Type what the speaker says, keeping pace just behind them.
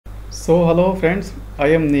So hello friends, I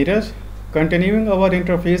am Neeraj. Continuing our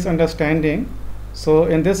interface understanding. So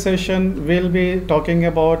in this session we'll be talking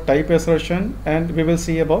about type assertion and we will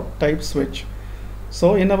see about type switch.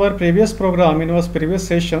 So in our previous program, in our previous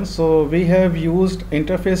session, so we have used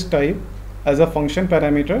interface type as a function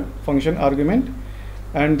parameter, function argument,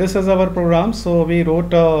 and this is our program. So we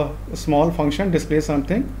wrote a small function display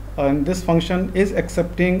something, and this function is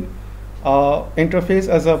accepting interface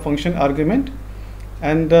as a function argument,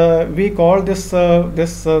 and we call this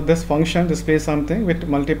function display something with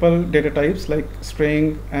multiple data types like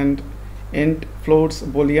string and int, floats,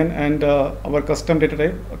 boolean, and our custom data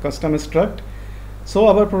type, custom struct. So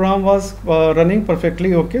our program was running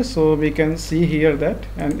perfectly okay. So we can see here that,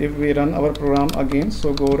 and if we run our program again,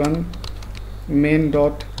 so go run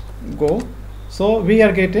main.go, so we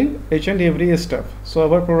are getting each and every stuff.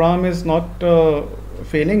 So our program is not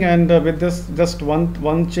failing, and with this just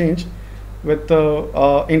one change with the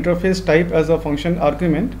interface type as a function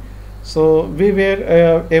argument, so we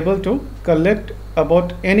were able to collect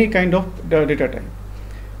about any kind of data type.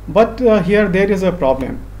 But here there is a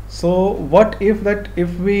problem. So what if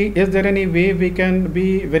is there any way we can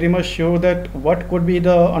be very much sure that what could be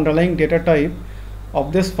the underlying data type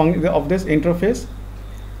of this interface?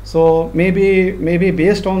 So maybe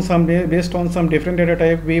based on some different data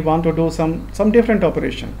type we want to do some different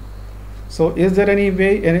operation. So is there any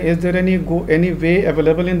way, any way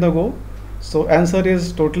available in the Go? So answer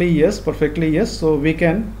is totally yes, perfectly yes. So we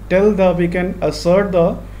can assert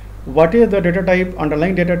what is the data type,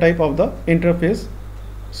 underlying data type of the interface.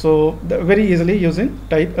 So very easily using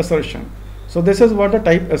type assertion. So this is what the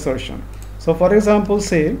type assertion. So for example,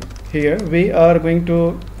 say here we are going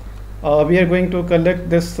to collect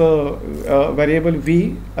this variable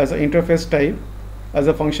v as an interface type as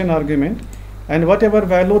a function argument, and whatever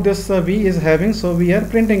value this v is having, so we are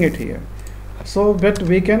printing it here. So but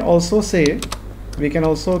we can also say, we can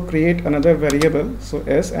also create another variable, so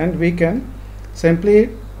s, and we can simply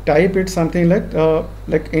type it something like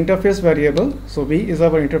interface variable. So v is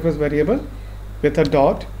our interface variable with a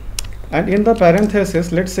dot, and in the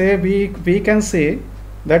parenthesis let's say we can say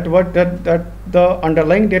that that the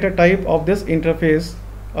underlying data type of this interface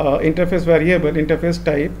variable, interface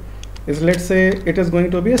type, is, let's say it is going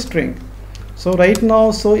to be a string. So right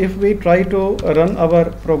now, so if we try to run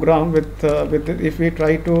our program if we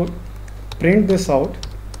try to print this out,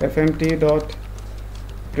 fmt.println,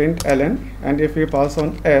 and if we pass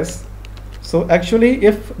on s, so actually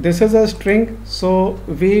if this is a string, so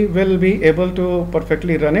we will be able to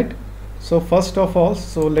perfectly run it. So first of all,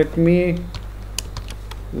 so let me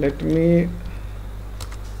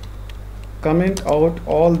comment out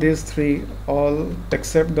all these three, all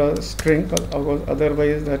except the string,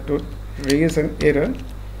 otherwise that would raise an error.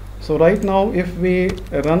 So right now if we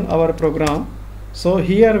run our program, so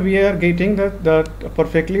here we are getting that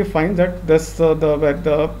perfectly fine, that this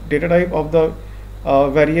the data type of the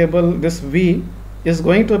variable, this v, is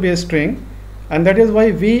going to be a string, and that is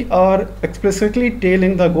why we are explicitly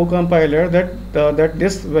telling the Go compiler that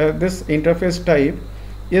this interface type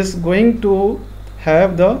is going to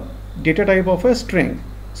have the data type of a string.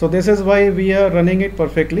 So this is why we are running it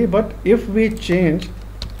perfectly. But if we change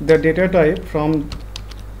the data type from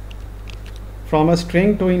a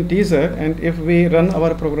string to integer, and if we run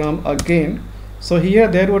our program again, so here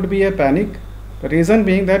there would be a panic. The reason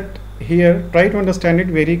being that here, try to understand it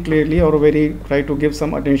very clearly, or try to give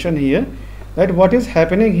some attention here, that what is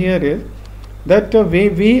happening here is that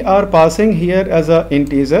we are passing here as a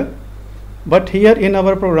integer, but here in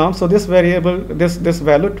our program, so this variable, this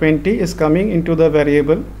value 20 is coming into the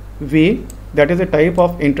variable v, that is a type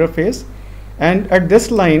of interface. And at this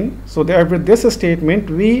line, so with this statement,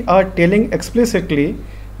 we are telling explicitly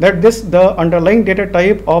that the underlying data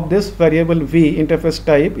type of this variable v, interface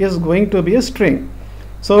type, is going to be a string.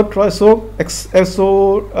 So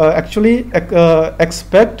actually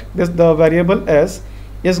expect the variable s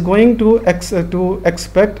is going to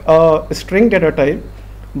expect a string data type,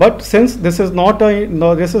 but since this is not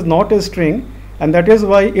a string, and that is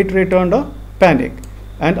why it returned a panic,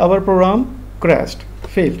 and our program crashed,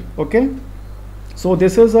 failed. Okay. So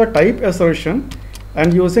this is a type assertion,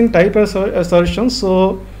 and using type assertion,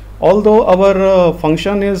 so although our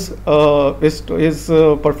function is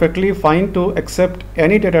perfectly fine to accept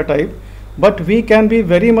any data type, but we can be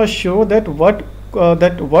very much sure that what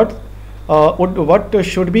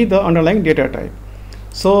should be the underlying data type.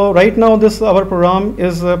 So right now this our program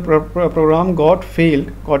is program got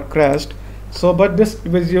failed, got crashed. So but this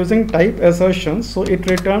was using type assertion, so it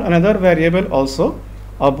returned another variable also,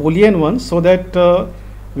 a boolean one, so that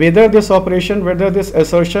whether this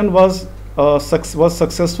assertion was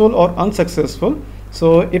successful or unsuccessful,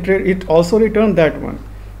 So it also returned that one.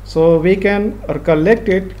 So we can collect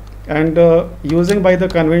it, and using by the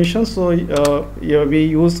convention. So yeah, we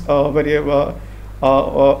use a variable,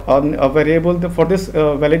 for this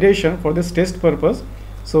validation, for this test purpose.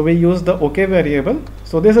 So we use the OK variable.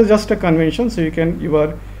 So this is just a convention, so you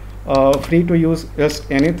are free to use just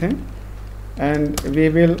anything. And we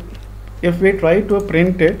will, if we try to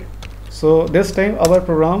print it, so this time our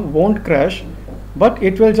program won't crash, but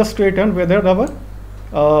it will just return whether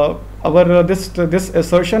this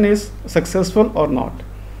assertion is successful or not.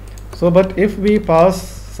 So but if we pass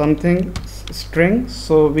something string,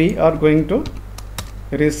 so we are going to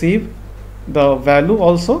receive the value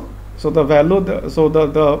also. So the value,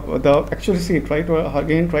 the actually, see, try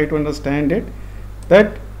to understand it,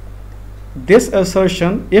 that this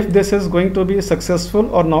assertion, if this is going to be successful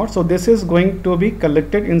or not, so this is going to be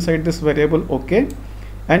collected inside this variable OK.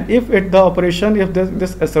 And if the operation, if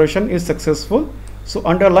this assertion is successful, so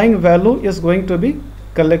underlying value is going to be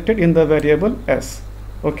collected in the variable S.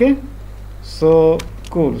 Okay, so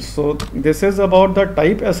cool. So this is about the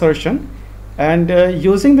type assertion. And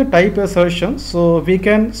using the type assertion, so we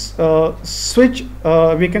can switch,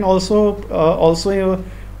 we can also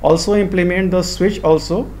implement the switch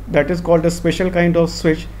also, that is called a special kind of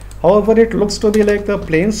switch. However, it looks to be like the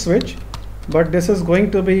plain switch, but this is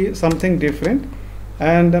going to be something different.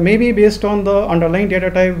 And maybe based on the underlying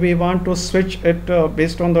data type, we want to switch it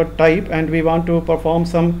based on the type, and we want to perform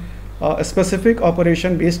some specific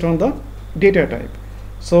operation based on the data type.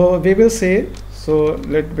 So we will say, so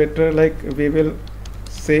we will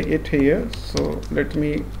say it here. So let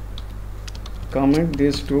me comment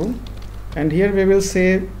these two, and here we will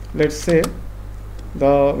say, let's say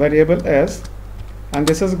the variable S, and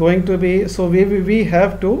this is going to be, so we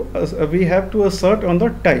have to assert on the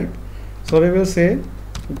type. So we will say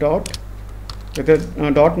dot with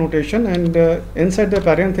a dot notation, and inside the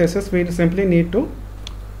parenthesis we simply need to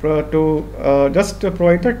just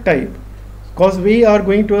provide the type, because we are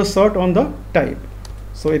going to assert on the type.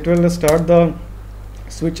 So it will start the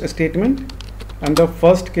switch statement, and the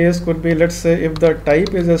first case could be, let's say, if the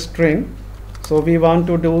type is a string, so we want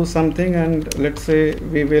to do something, and let's say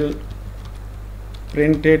we will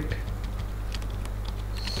print it.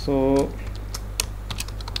 So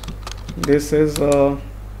this is a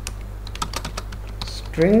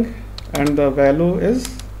string and the value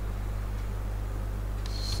is,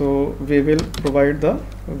 so we will provide the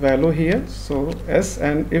value here, so S.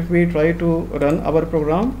 And if we try to run our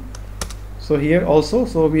program, so here also,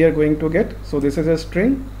 so we are going to get, so this is a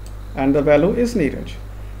string and the value is Neeraj.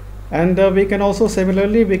 And we can also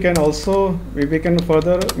similarly, we can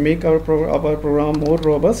further make our program more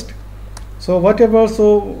robust. So whatever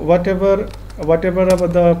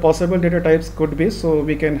the possible data types could be, so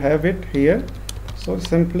we can have it here. So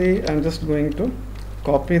simply I'm just going to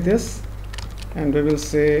copy this, and we will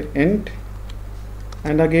say int,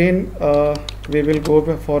 and again we will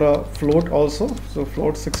go for a float also, so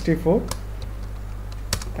float 64,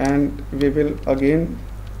 and we will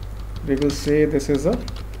say this is a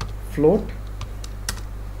float.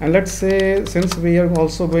 And let's say, since we are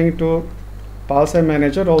also going to pass a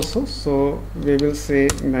manager also, so we will say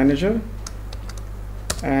manager,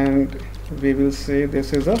 and we will say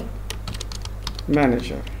this is a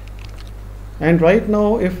manager. And right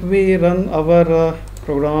now, if we run our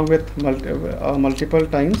program with multiple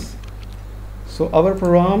times, so our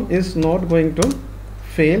program is not going to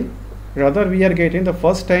fail. Rather, we are getting, the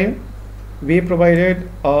first time we provided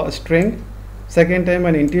a string, second time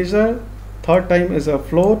an integer, third time is a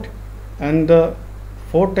float, and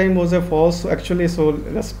fourth time was a false. Actually, so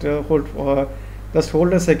just hold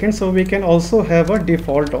a second. So we can also have a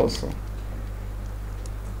default also.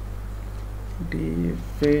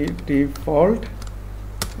 Default,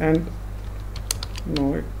 and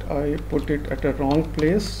no, I put it at a wrong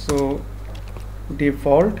place. So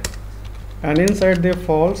default, and inside the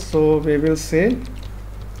false, so we will say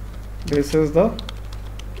this is the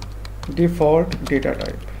default data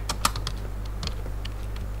type.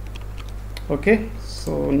 Okay,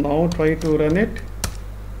 so now try to run it.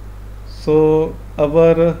 So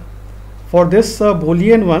our for this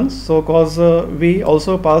boolean one, so cause we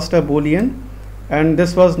also passed a boolean, and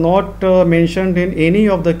this was not mentioned in any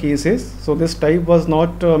of the cases, so this type was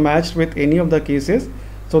not matched with any of the cases.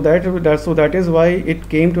 So that is why it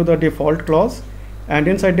came to the default clause, and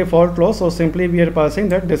inside default clause, so simply we are passing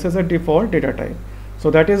that this is a default data type.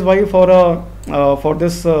 So that is why for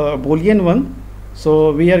this boolean one,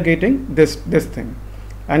 so we are getting this thing.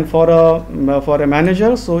 And for a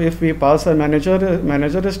manager, so if we pass a manager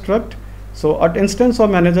struct, so at instance of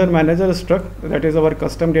manager struct, that is our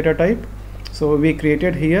custom data type. So we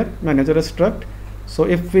created here manager struct. So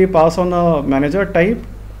if we pass on a manager type,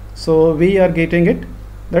 so we are getting it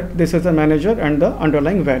that this is a manager and the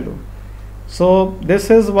underlying value. So this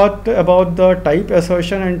is what about the type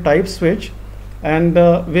assertion and type switch. And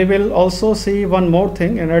we will also see one more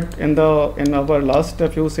thing in it in our last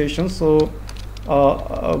few sessions. So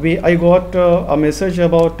I got a message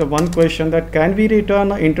about one question that can we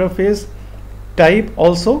return an interface type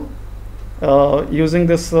also using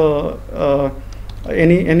this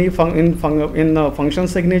any function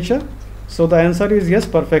signature. So the answer is yes,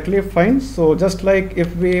 perfectly fine. So just like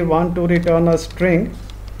if we want to return a string,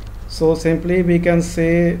 so simply we can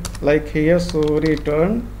say like here, so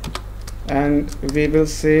return, and we will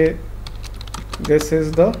say this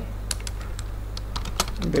is the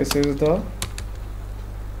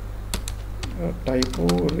typo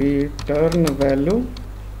return value.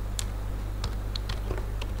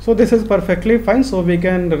 So this is perfectly fine. So we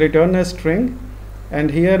can return a string, and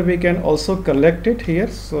here we can also collect it here.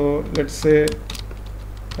 So let's say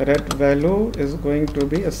ret value is going to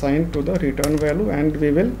be assigned to the return value, and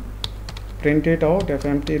we will print it out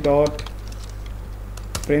fmt dot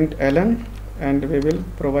println, and we will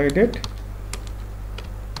provide it.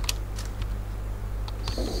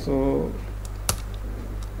 So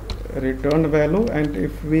return value, and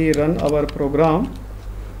if we run our program,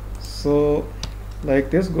 so like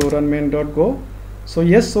this, go run main.go. So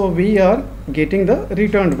yes, so we are getting the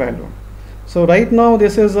returned value. So right now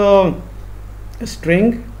this is a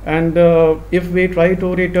string, and if we try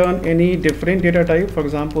to return any different data type, for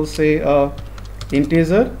example say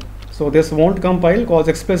integer, so this won't compile because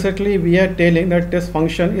explicitly we are telling that this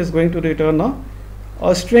function is going to return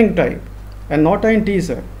a string type and not an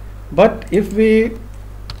integer. But if we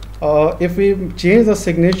change the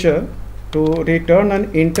signature to return an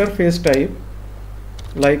interface type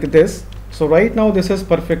like this, so right now this is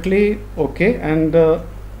perfectly okay. And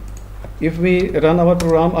if we run our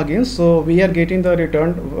program again, so we are getting the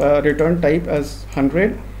return type as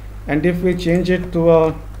 100, and if we change it to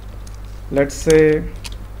a, let's say,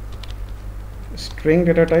 string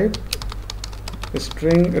data type,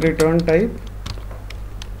 string return type,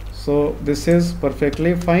 so this is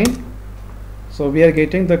perfectly fine. So we are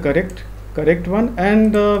getting the correct one,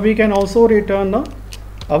 and we can also return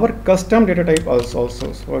our custom data type also.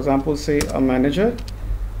 So for example, say a manager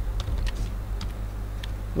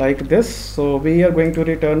like this, so we are going to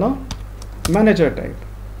return a manager type.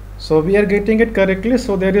 So we are getting it correctly,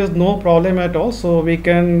 so there is no problem at all. So we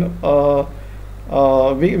can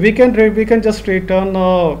we can just return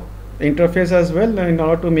interface as well in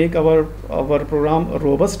order to make our program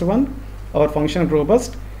robust one, our function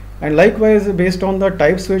robust. And likewise, based on the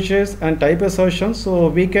type switches and type assertions, so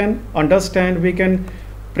we can understand, we can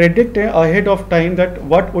predict ahead of time that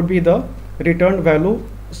what would be the return value,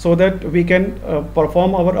 so that we can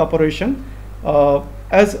perform our operation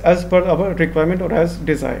as per our requirement or as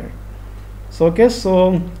desired. So okay,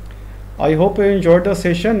 so I hope you enjoyed the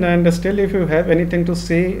session, and still if you have anything to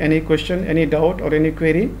say, any question, any doubt or any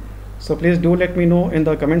query, so please do let me know in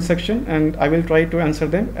the comment section, and I will try to answer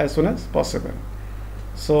them as soon as possible.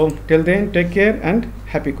 So till then, take care and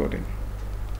happy coding.